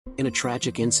In a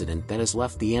tragic incident that has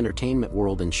left the entertainment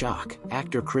world in shock,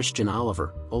 actor Christian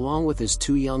Oliver, along with his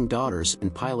two young daughters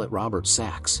and pilot Robert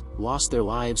Sachs, lost their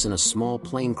lives in a small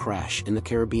plane crash in the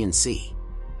Caribbean Sea.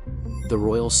 The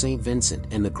Royal St.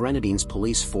 Vincent and the Grenadines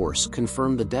police force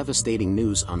confirmed the devastating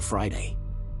news on Friday.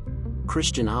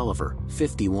 Christian Oliver,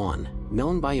 51,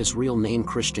 known by his real name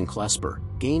Christian Klesper,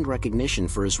 gained recognition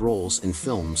for his roles in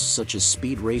films such as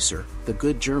Speed Racer, The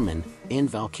Good German, and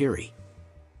Valkyrie.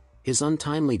 His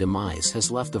untimely demise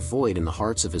has left a void in the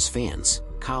hearts of his fans,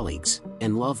 colleagues,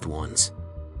 and loved ones.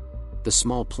 The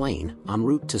small plane, en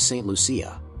route to St.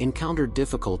 Lucia, encountered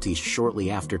difficulties shortly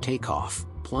after takeoff,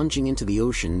 plunging into the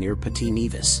ocean near Petit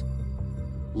Nevis.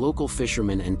 Local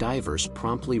fishermen and divers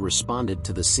promptly responded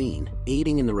to the scene,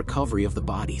 aiding in the recovery of the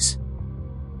bodies.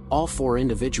 All four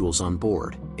individuals on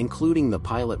board, including the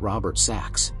pilot Robert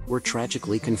Sachs, were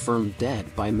tragically confirmed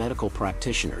dead by medical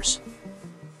practitioners.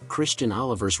 Christian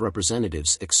Oliver's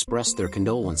representatives expressed their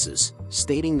condolences,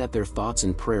 stating that their thoughts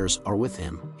and prayers are with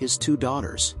him, his two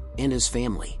daughters, and his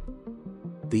family.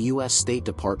 The U.S. State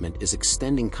Department is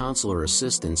extending consular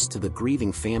assistance to the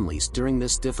grieving families during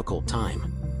this difficult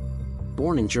time.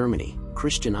 Born in Germany,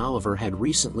 Christian Oliver had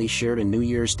recently shared a New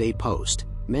Year's Day post,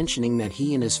 mentioning that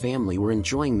he and his family were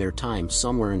enjoying their time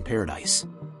somewhere in paradise.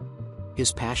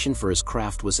 His passion for his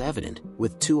craft was evident,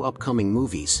 with two upcoming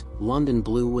movies, London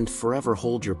Blue and Forever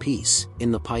Hold Your Peace,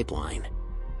 in the pipeline.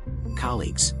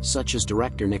 Colleagues, such as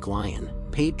director Nick Lyon,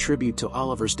 paid tribute to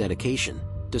Oliver's dedication,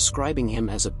 describing him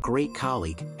as a great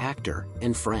colleague, actor,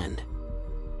 and friend.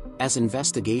 As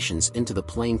investigations into the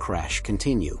plane crash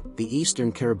continue, the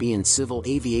Eastern Caribbean Civil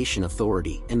Aviation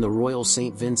Authority and the Royal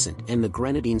St. Vincent and the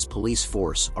Grenadines Police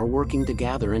Force are working to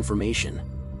gather information.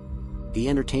 The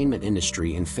entertainment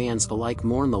industry and fans alike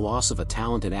mourn the loss of a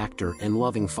talented actor and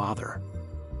loving father.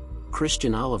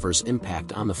 Christian Oliver's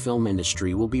impact on the film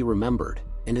industry will be remembered,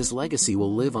 and his legacy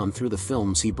will live on through the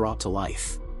films he brought to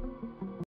life.